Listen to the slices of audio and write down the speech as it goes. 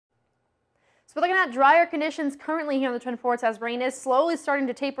So we're looking at drier conditions currently here in the Twin Ports as rain is slowly starting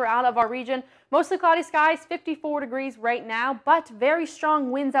to taper out of our region. Mostly cloudy skies, 54 degrees right now, but very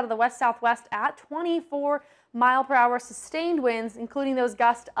strong winds out of the west-southwest at 24-mile-per-hour sustained winds, including those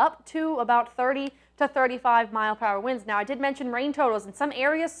gusts up to about 30 to 35-mile-per-hour winds. Now, I did mention rain totals, and some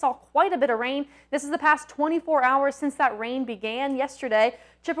areas saw quite a bit of rain. This is the past 24 hours since that rain began yesterday.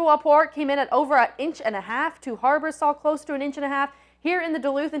 Chippewa Port came in at over an inch and a half. Two harbors saw close to an inch and a half. Here in the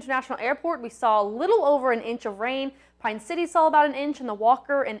Duluth International Airport, we saw a little over an inch of rain. Pine City saw about an inch, and the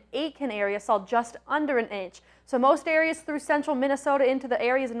Walker and Aitkin area saw just under an inch. So most areas through central Minnesota into the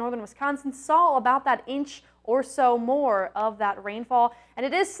areas in northern Wisconsin saw about that inch or so more of that rainfall. And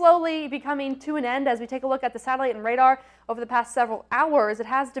it is slowly becoming to an end as we take a look at the satellite and radar over the past several hours. It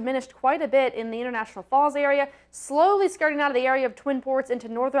has diminished quite a bit in the International Falls area, slowly skirting out of the area of Twin Ports into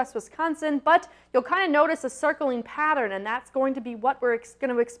northwest Wisconsin, but you'll kind of notice a circling pattern, and that's going to be what we're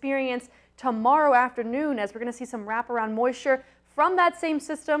going to experience tomorrow afternoon as we're going to see some wraparound moisture from that same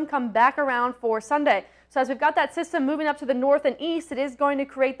system come back around for Sunday. So as we've got that system moving up to the north and east, it is going to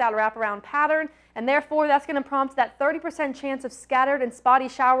create that wraparound pattern, and therefore that's going to prompt that 30% chance of scattered and spotty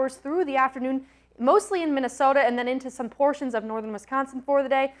showers through the afternoon, mostly in Minnesota and then into some portions of northern Wisconsin for the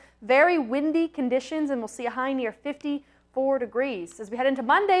day. Very windy conditions, and we'll see a high near 54 degrees. As we head into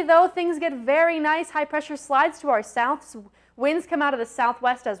Monday, though, things get very nice. High pressure slides to our south. Winds come out of the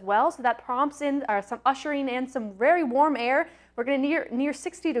southwest as well, so that prompts in some ushering in some very warm air. We're going to near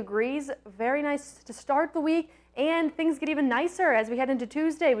 60 degrees. Very nice to start the week, and things get even nicer as we head into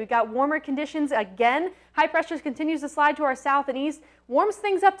Tuesday. We've got warmer conditions again. High pressure continues to slide to our south and east, warms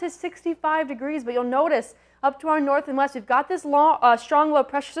things up to 65 degrees, but you'll notice up to our north and west, we've got this strong low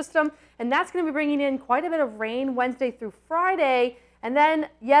pressure system, and that's going to be bringing in quite a bit of rain Wednesday through Friday. And then,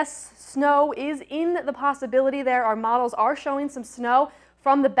 yes, snow is in the possibility there. Our models are showing some snow.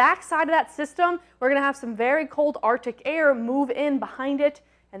 From the back side of that system, we're going to have some very cold Arctic air move in behind it,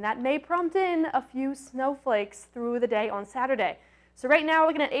 and that may prompt in a few snowflakes through the day on Saturday. So right now, we're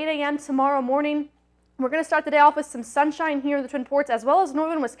looking at 8 a.m. tomorrow morning. We're going to start the day off with some sunshine here in the Twin Ports as well as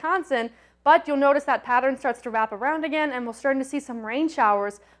northern Wisconsin, but you'll notice that pattern starts to wrap around again, and we're starting to see some rain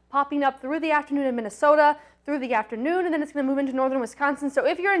showers popping up through the afternoon in Minnesota, through the afternoon, and then it's going to move into northern Wisconsin. So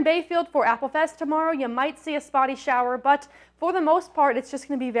if you're in Bayfield for Apple Fest tomorrow, you might see a spotty shower, but for the most part, it's just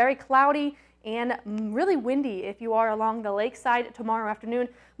going to be very cloudy and really windy if you are along the lakeside tomorrow afternoon.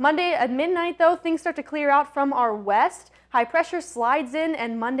 Monday at midnight, though, things start to clear out from our west. High pressure slides in,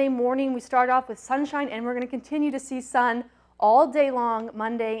 and Monday morning we start off with sunshine, and we're going to continue to see sun all day long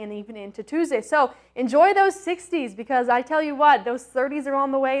Monday and even into Tuesday. So enjoy those 60s, because I tell you what, those 30s are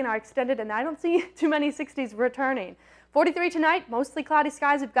on the way and are extended, and I don't see too many 60s returning. 43 tonight, mostly cloudy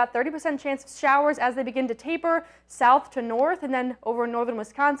skies. We've got 30% chance of showers as they begin to taper south to north and then over in northern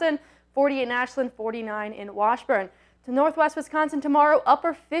Wisconsin. 48 in Ashland, 49 in Washburn. To northwest Wisconsin tomorrow,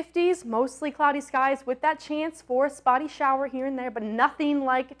 upper 50s, mostly cloudy skies with that chance for a spotty shower here and there, but nothing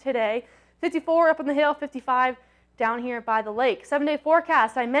like today. 54 up on the hill, 55 down here by the lake. 7-day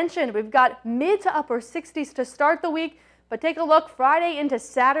forecast, I mentioned we've got mid to upper 60s to start the week, but take a look Friday into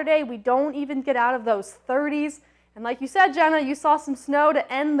Saturday, we don't even get out of those 30s. And like you said, Jenna, you saw some snow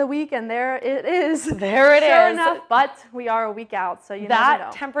to end the week, and there it is. There it is. Sure enough, but we are a week out, so you never know.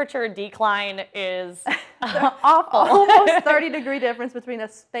 That temperature decline is awful. Almost 30-degree difference between a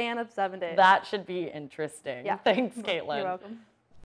span of 7 days. That should be interesting. Yeah. Thanks, Caitlin. You're welcome.